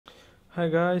Hi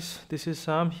guys, this is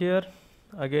Sam here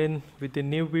again with a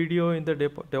new video in the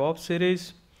DevOps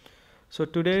series. So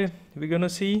today we're gonna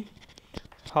see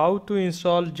how to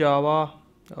install Java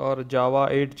or Java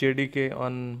 8 JDK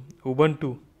on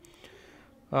Ubuntu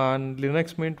and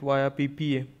Linux Mint via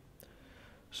PPA.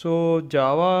 So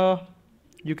Java,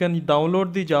 you can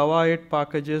download the Java 8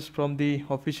 packages from the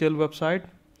official website.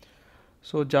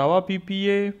 So Java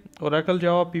PPA, Oracle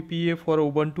Java PPA for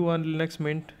Ubuntu and Linux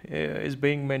Mint is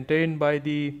being maintained by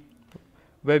the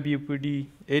Web UPD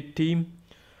 8 team.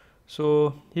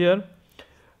 So here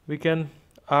we can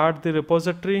add the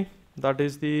repository, that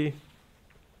is the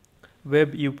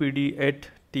Web UPD 8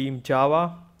 team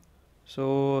Java.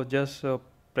 So just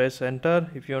press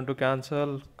enter. If you want to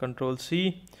cancel, Control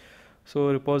C. So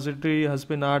repository has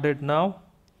been added now.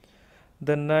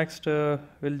 Then next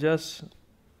we'll just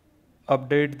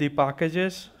update the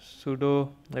packages, sudo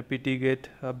apt-get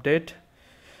update.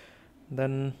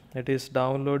 Then it is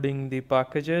downloading the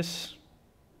packages.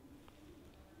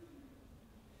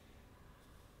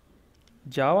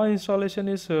 Java installation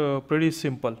is pretty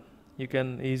simple. You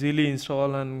can easily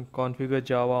install and configure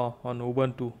Java on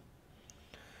Ubuntu.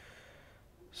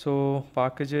 So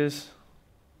packages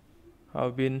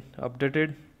have been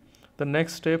updated. The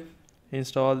next step,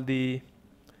 install the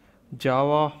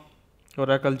Java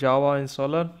Oracle Java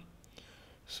installer.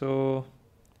 So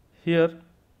here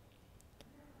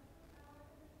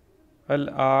I'll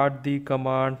add the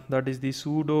command, that is the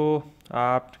sudo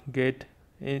apt-get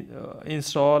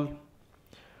install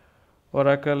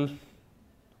Oracle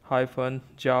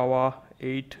Java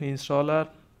 8 installer.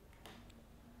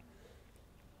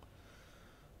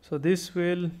 So this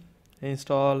will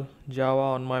install Java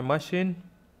on my machine.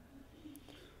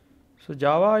 So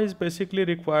Java is basically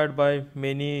required by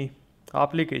many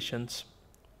applications.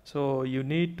 So you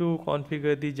need to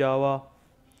configure the Java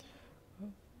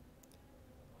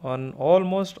on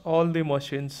almost all the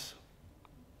machines.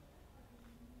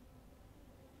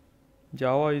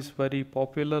 Java is very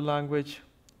popular language.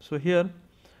 So here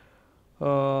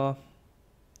you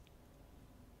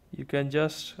can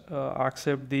just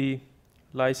accept the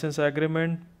license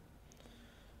agreement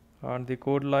and the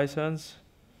code license.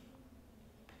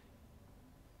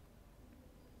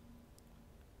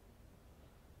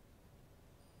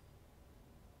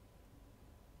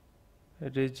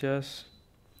 It is just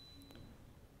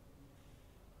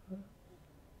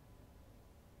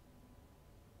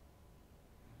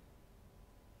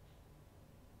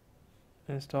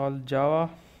install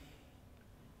Java.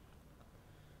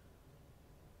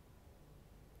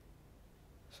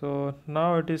 So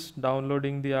now it is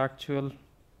downloading the actual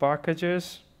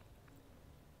packages.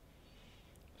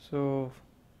 So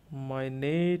my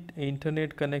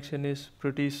internet connection is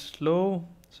pretty slow.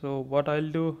 So what I'll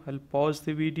do, I'll pause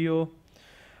the video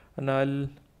and I'll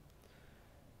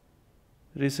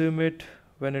resume it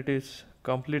when it is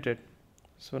completed.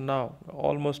 So now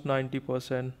almost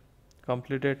 90%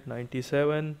 completed,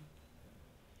 97,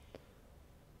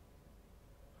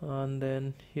 and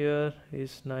then here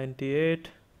is 98.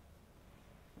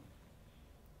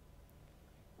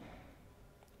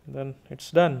 Then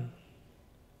it's done.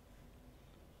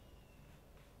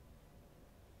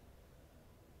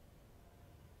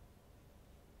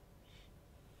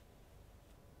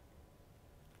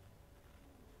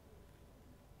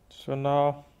 So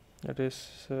now it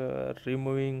is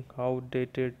removing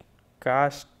outdated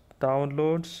cache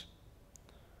downloads.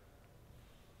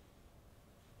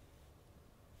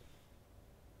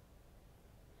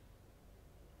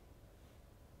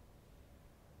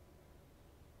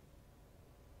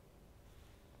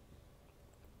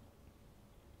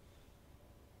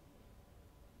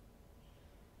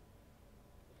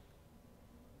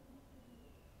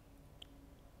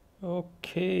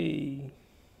 Okay.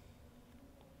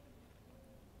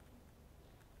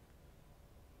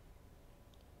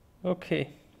 Okay,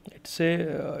 it's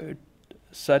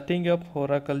setting up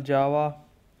Oracle Java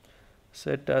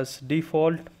set as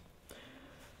default.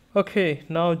 Okay,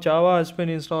 now Java has been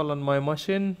installed on my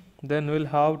machine. Then we'll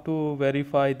have to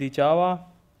verify the Java.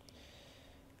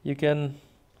 You can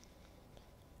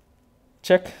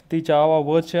check the Java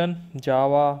version,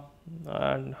 Java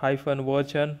and hyphen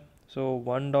version. So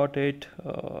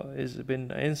 1.8 is been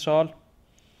installed.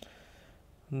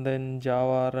 And then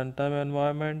Java Runtime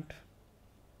Environment.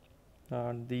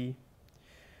 And the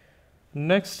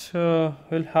next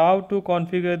we'll have to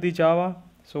configure the Java.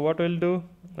 So what we'll do,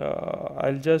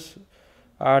 I'll just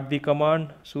add the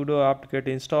command sudo apt-get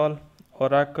install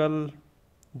Oracle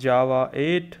Java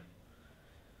 8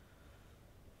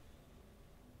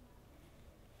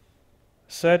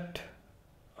 set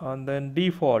and then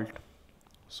default.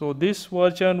 So this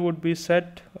version would be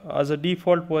set as a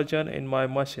default version in my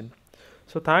machine.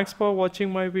 So thanks for watching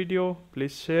my video.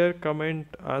 Please share, comment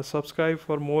and subscribe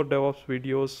for more DevOps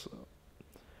videos.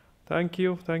 Thank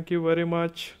you very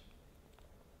much.